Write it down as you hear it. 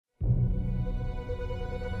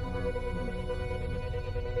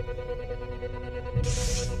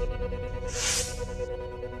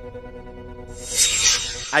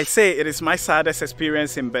I say it is my saddest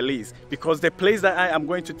experience in Belize, because the place that I am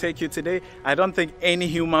going to take you today, I don't think any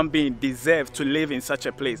human being deserves to live in such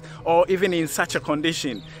a place or even in such a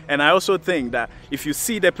condition. And I also think that if you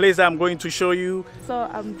see the place that I'm going to show you. So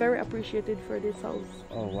I'm very appreciated for this house.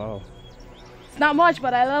 Oh wow. It's not much,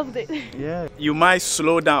 but I loved it. Yeah. You might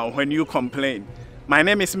slow down when you complain. My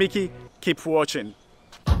name is Mickey. Keep watching.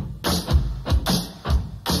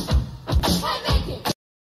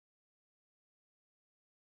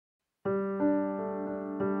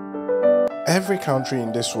 Every country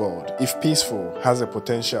in this world, if peaceful, has a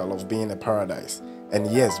potential of being a paradise.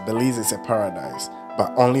 And yes, Belize is a paradise,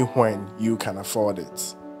 but only when you can afford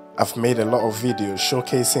it. I've made a lot of videos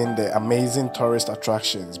showcasing the amazing tourist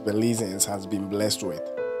attractions Belizeans has been blessed with.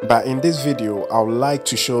 But in this video, I would like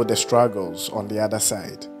to show the struggles on the other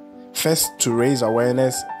side. First, to raise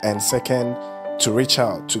awareness, and second, to reach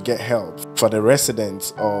out to get help for the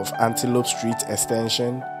residents of Antelope Street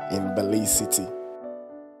extension in Belize City.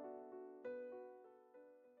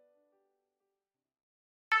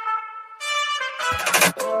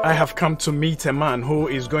 I have come to meet a man who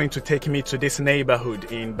is going to take me to this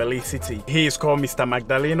neighborhood in Belize City. He is called Mr.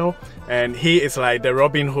 Magdaleno, and he is like the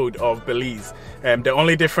Robin Hood of Belize. The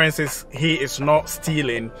only difference is he is not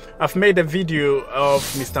stealing. I've made a video of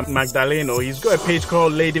Mr. Magdaleno. He's got a page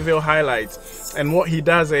called Ladyville Highlights, and what he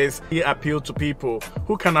does is he appeals to people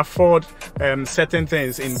who can afford certain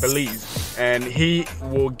things in Belize, and he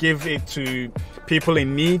will give it to people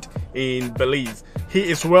in need in Belize. He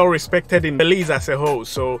is well respected in Belize as a whole,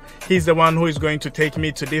 so he's the one who is going to take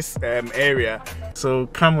me to this area. So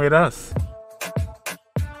come with us.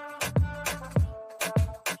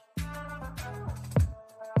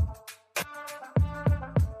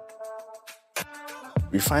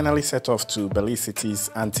 We finally set off to Belize City's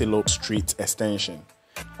Antelope Street extension.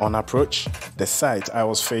 On approach, the sight I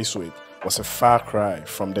was faced with was a far cry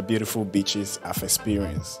from the beautiful beaches I've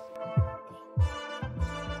experienced.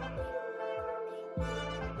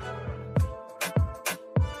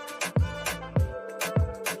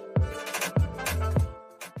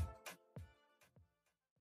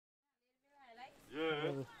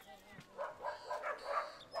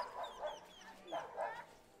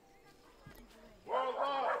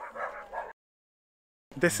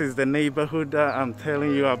 This is the neighborhood that I'm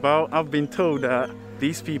telling you about. I've been told that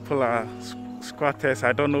these people are squatters.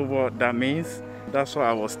 I don't know what that means. That's what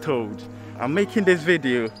I was told. I'm making this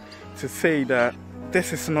video to say that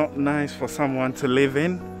this is not nice for someone to live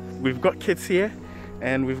in. We've got kids here,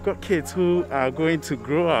 and we've got kids who are going to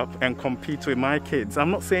grow up and compete with my kids.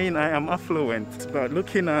 I'm not saying I am affluent, but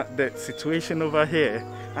looking at the situation over here,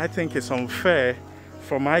 I think it's unfair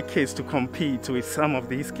for my kids to compete with some of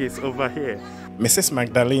these kids over here. Mrs.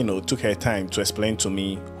 Magdaleno took her time to explain to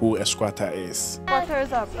me who a squatter is.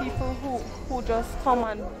 Squatters are people who just come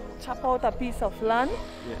and chop out a piece of land,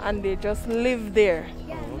 and they just live there.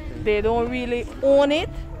 They don't really own it,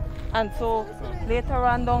 and so later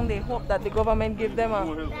on down they hope that the government give them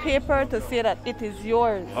a paper to say that it is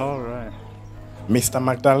yours. All right. Mr.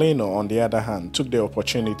 Magdaleno, on the other hand, took the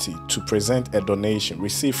opportunity to present a donation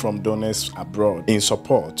received from donors abroad in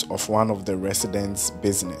support of one of the residents'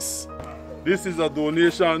 business. This is a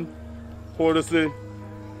donation for the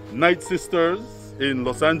Night Sisters in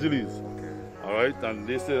Los Angeles. All right, and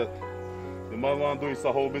they said the man want to do his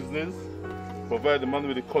whole business, provide the man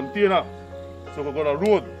with a container so we go on the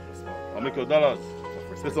road and make your dollars.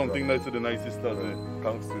 Say something nice to the Night Sisters.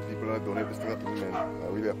 Thanks to the people that donate this thing to me, man. I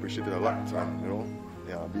really appreciate it a lot. You know,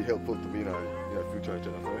 yeah, be helpful to me in the future.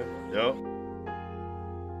 Yeah.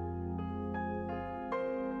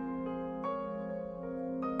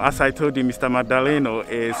 As I told you, Mr. Magdaleno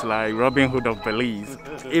is like Robin Hood of Belize.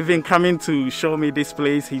 Even coming to show me this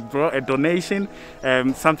place, he brought a donation,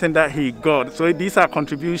 something that he got. So these are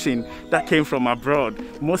contributions that came from abroad,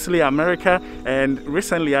 mostly America. And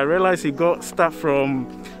recently I realized he got stuff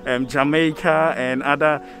from Jamaica and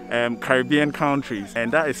other Caribbean countries.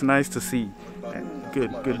 And that is nice to see.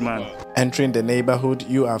 Good man. Entering the neighborhood,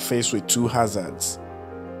 you are faced with two hazards.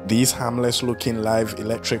 These harmless-looking live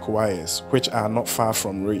electric wires, which are not far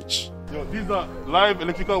from reach. Yo, these are live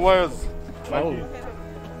electrical wires. Oh.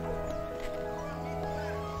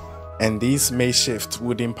 And this makeshift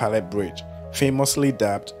wooden pallet bridge, famously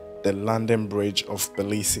dubbed the London Bridge of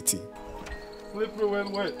Belize City. Slippery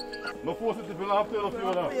when wet. No force it if you have to.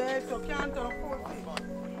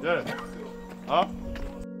 Yeah. Huh?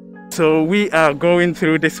 So we are going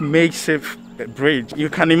through this makeshift bridge. You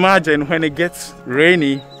can imagine when it gets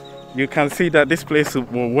rainy, you can see that this place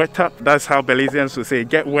will wet up. That's how Belizeans will say,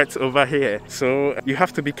 get wet over here. So you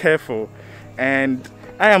have to be careful. And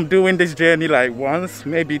I am doing this journey like once,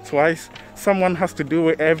 maybe twice. Someone has to do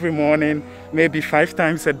it every morning, maybe 5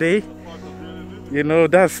 times a day. You know,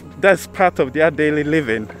 that's part of their daily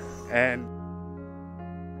living. And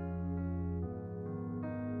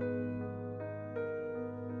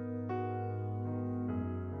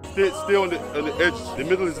Stay on the edge. The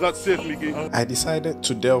middle is not safe, Mickey. I decided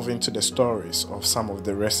to delve into the stories of some of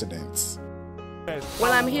the residents.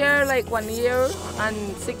 Well, I'm here like 1 year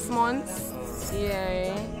and 6 months.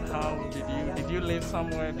 Yeah. how did you live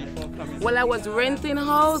somewhere before coming? Well, I was renting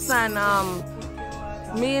house, and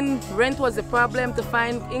rent was a problem to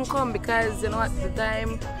find income because, you know, at the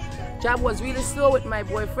time job was really slow with my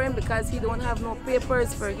boyfriend because he don't have no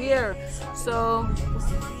papers for here. So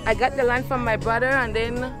I got the land from my brother, and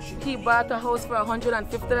then he bought a house for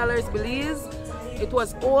 $150 Belize. It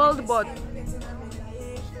was old, but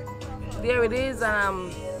there it is.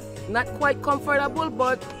 Not quite comfortable,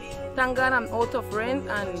 but thank God I'm out of rent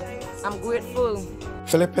and I'm grateful.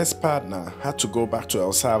 Felipe's partner had to go back to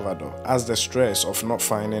El Salvador as the stress of not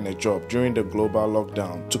finding a job during the global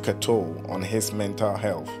lockdown took a toll on his mental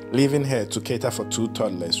health, leaving her to cater for 2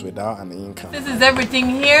 toddlers without an income. This is everything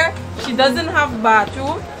here. She doesn't have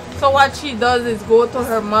bathroom, so what she does is go to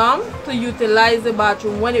her mom to utilize the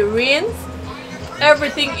bathroom. When it rains,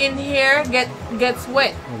 everything in here gets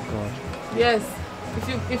wet. Oh God. Yes.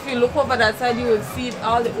 If you look over that side, you will see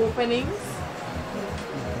all the openings.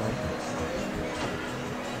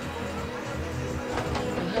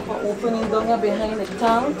 Opening down here behind the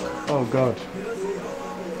tank. Oh God.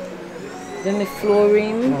 Then the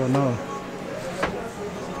flooring. Oh no.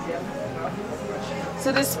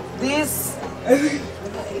 So this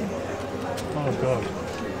Oh God.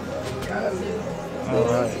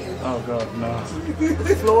 Alright. Oh God, no.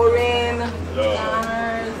 flooring,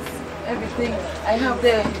 cars, everything. I have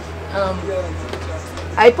the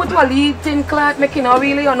I put a lead thin cloth making a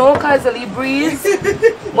really on all kinds of breeze.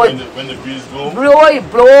 But when the breeze blows,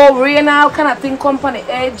 blow, rain out kind of thing come on the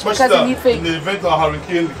edge because you need in the event of a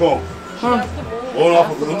hurricane come. How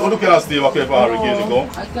can I stay for hurricane to come?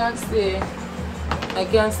 I can't stay. I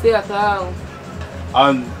can't stay at all.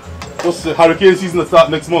 And just the hurricane season will start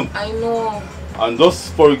next month. I know. And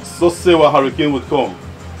just say what hurricane would come.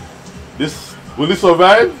 Will this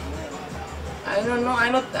survive? I don't know.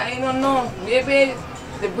 I don't know. Maybe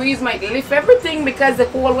the breeze might lift everything because the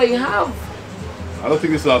cold way you have. I don't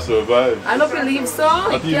think this will survive. I don't believe so.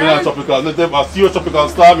 Not even a tropical. Let them see a tropical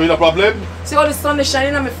storm, ain't a problem. See all the sun is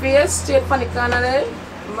shining on my face, straight from the corner there.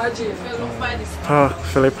 Imagine.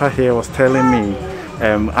 Philippa here was telling me,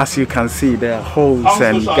 as you can see, there are holes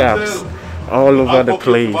and gaps all over the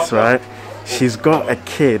place, right? She's got a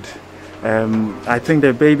kid. I think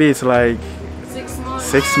the baby is like 6 months.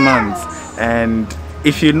 6 months. And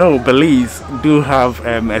if you know, Belize do have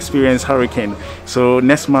experienced hurricane. So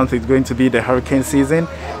next month is going to be the hurricane season,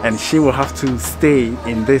 and she will have to stay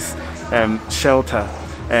in this shelter.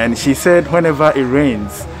 And she said whenever it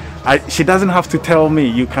rains, she doesn't have to tell me,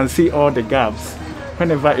 you can see all the gaps.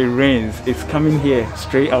 Whenever it rains, it's coming here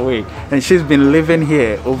straight away. And she's been living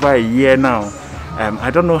here over a year now. I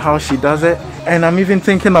don't know how she does it. And I'm even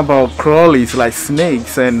thinking about crawlies like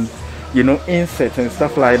snakes and, you know, insects and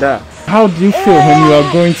stuff like that. How do you feel when you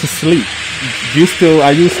are going to sleep?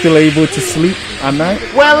 Are you still able to sleep at night?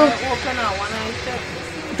 Well,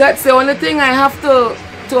 that's the only thing I have to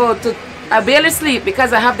I barely sleep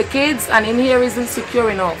because I have the kids and in here isn't secure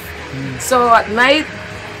enough. So at night,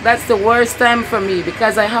 that's the worst time for me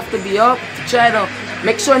because I have to be up to try to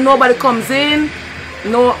make sure nobody comes in,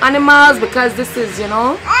 no animals, because this is, you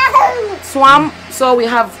know, swamp. So we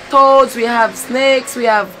have toads, we have snakes, we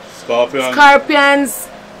have scorpions.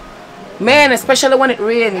 Man, especially when it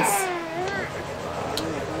rains.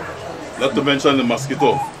 Not to mention the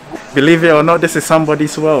mosquito. Believe it or not, this is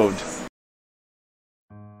somebody's world.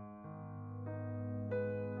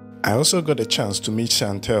 I also got a chance to meet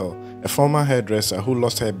Chantel, a former hairdresser who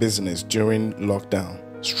lost her business during lockdown.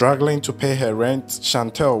 Struggling to pay her rent,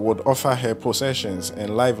 Chantel would offer her possessions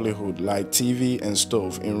and livelihood like TV and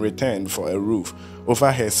stove in return for a roof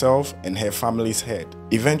over herself and her family's head.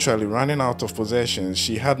 Eventually running out of possessions,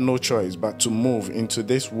 she had no choice but to move into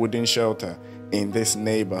this wooden shelter in this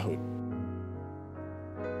neighborhood.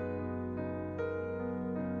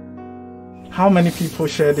 How many people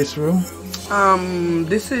share this room?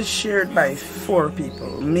 This is shared by 4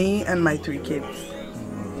 people. Me and my 3 kids.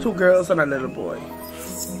 2 girls and a little boy.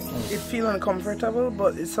 It feels uncomfortable,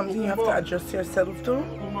 but it's something you have to adjust yourself to,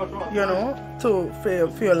 you know,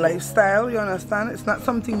 for your lifestyle, you understand? It's not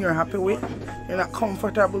something you're happy with, you're not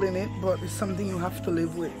comfortable in it, but it's something you have to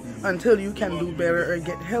live with until you can do better or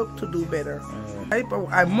get help to do better.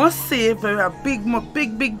 I must say a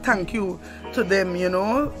big thank you to them, you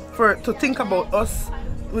know, to think about us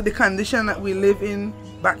with the condition that we live in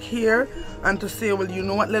back here, and to say, well, you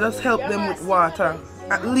know what, let us help them with water.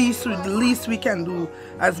 At least with the least we can do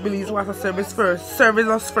as Belize Water Service for serving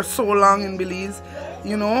us for so long in Belize,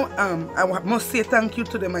 you know. I must say thank you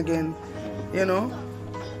to them again, you know.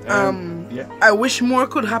 I wish more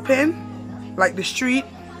could happen, like the street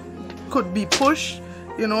could be pushed,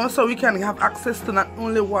 you know, so we can have access to not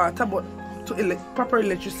only water but to proper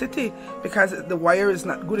electricity, because the wire is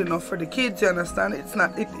not good enough for the kids, you understand? It's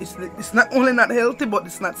not only not healthy, but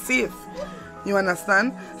it's not safe, you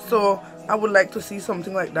understand? So I would like to see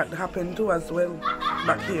something like that happen too as well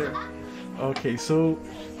back here. Okay, so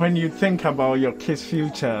when you think about your kids'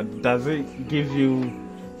 future, does it give you,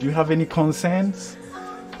 do you have any concerns?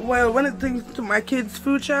 Well, when it comes to my kids'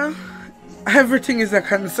 future, everything is a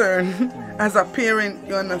concern as a parent,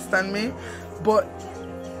 you understand me? But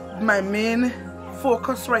my main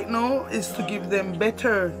focus right now is to give them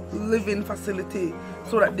better living facility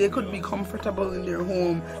so that they could be comfortable in their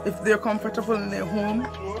home. If they're comfortable in their home,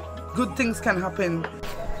 good things can happen.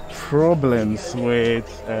 Problems with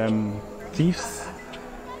thieves?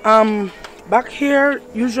 Back here,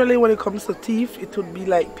 usually when it comes to thief, it would be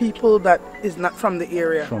like people that is not from the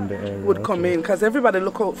area, would come in, because everybody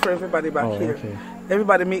look out for everybody back here. Okay.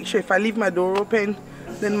 Everybody make sure if I leave my door open,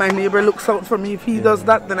 then my neighbor looks out for me. If he does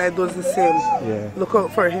that, then I do the same. Look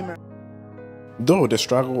out for him. Though the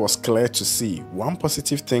struggle was clear to see, one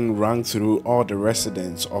positive thing rang through all the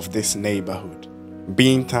residents of this neighborhood: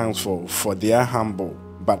 being thankful for their humble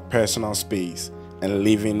but personal space and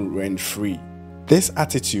living rent-free. This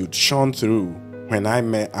attitude shone through when I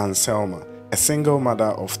met Anselma, a single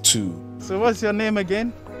mother of 2. So what's your name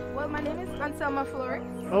again? Well, my name is Anselma Flores.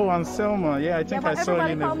 Oh, Anselma. Yeah, I think I saw you.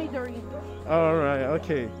 Everybody call me Doreen. All right,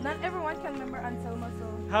 okay. Not everyone can remember Anselma,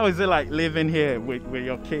 so. How is it like living here with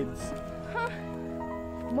your kids?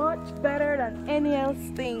 Much better than any else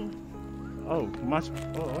thing. Oh, much.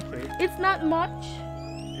 Oh, okay. It's not much,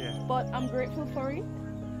 but I'm grateful for it.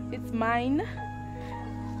 It's mine.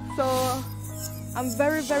 So I'm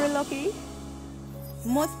very, very lucky.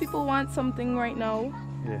 Most people want something right now.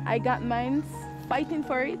 I got mine, fighting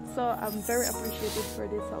for it, so I'm very appreciative for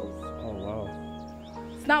this house. Oh, wow.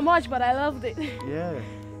 It's not much, but I loved it. Yeah.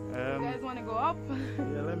 You guys want to go up?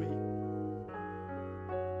 Yeah, let me.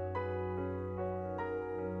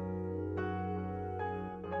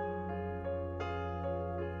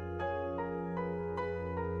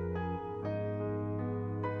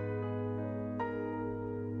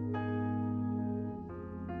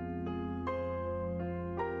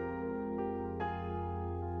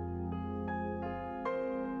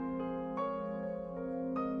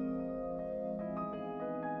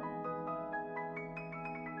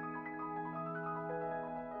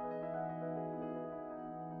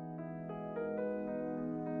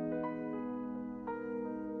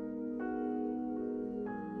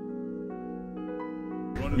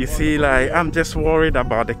 You see, like, I'm just worried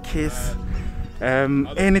about the kids.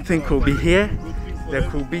 Anything could be here. There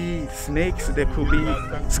could be snakes, there could be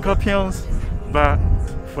scorpions, but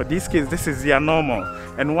for these kids, this is their normal.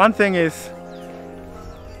 And one thing is,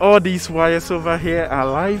 all these wires over here are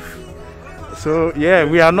live. So yeah,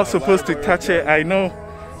 we are not supposed to touch it. I know,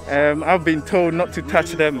 I've been told not to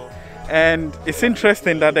touch them. And it's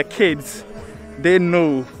interesting that the kids, they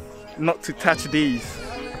know not to touch these.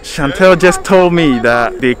 Chantel just told me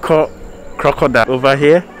that they caught crocodile over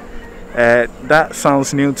here. That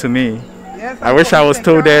sounds new to me. Yes, I wish I was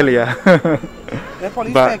told earlier. The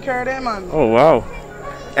police take care of them, man. Oh wow.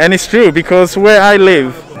 And it's true, because where I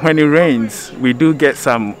live, when it rains, we do get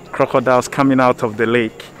some crocodiles coming out of the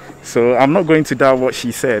lake. So I'm not going to doubt what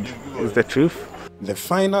she said. Is the truth. The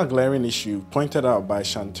final glaring issue pointed out by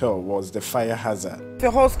Chantel was the fire hazard. If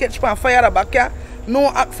your house catch fire at back here, no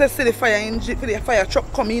access to the fire engine, for the fire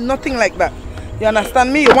truck coming, nothing like that. You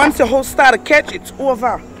understand me? Once your house start to catch, it's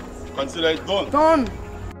over. Consider it done. Done.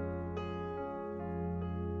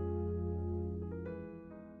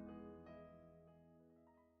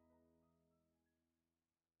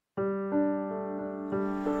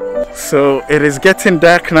 So it is getting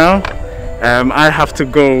dark now. I have to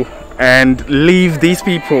go and leave these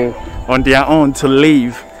people on their own to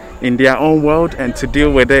live in their own world and to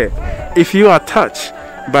deal with it. If you are touched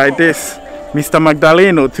by this, Mr.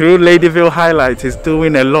 Magdaleno through Ladyville Highlights is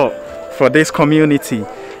doing a lot for this community.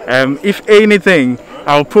 If anything,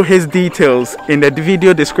 I'll put his details in the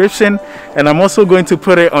video description, and I'm also going to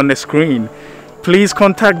put it on the screen. Please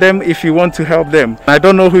contact them if you want to help them. I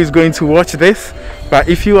don't know who is going to watch this, but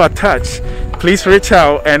if you are touched, please reach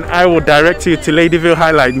out and I will direct you to Ladyville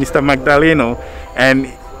Highlight, Mr. Magdaleno, and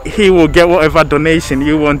he will get whatever donation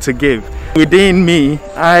you want to give. Within me,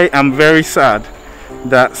 I am very sad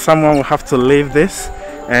that someone will have to live this,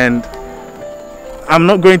 and I'm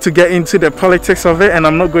not going to get into the politics of it, and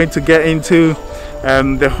I'm not going to get into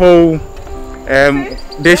the whole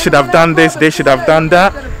they should have done this, they should have done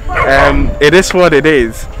that. It is what it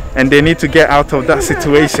is, and they need to get out of that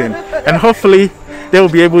situation, and hopefully they will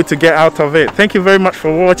be able to get out of it. Thank you very much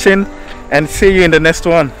for watching, and see you in the next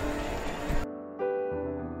one.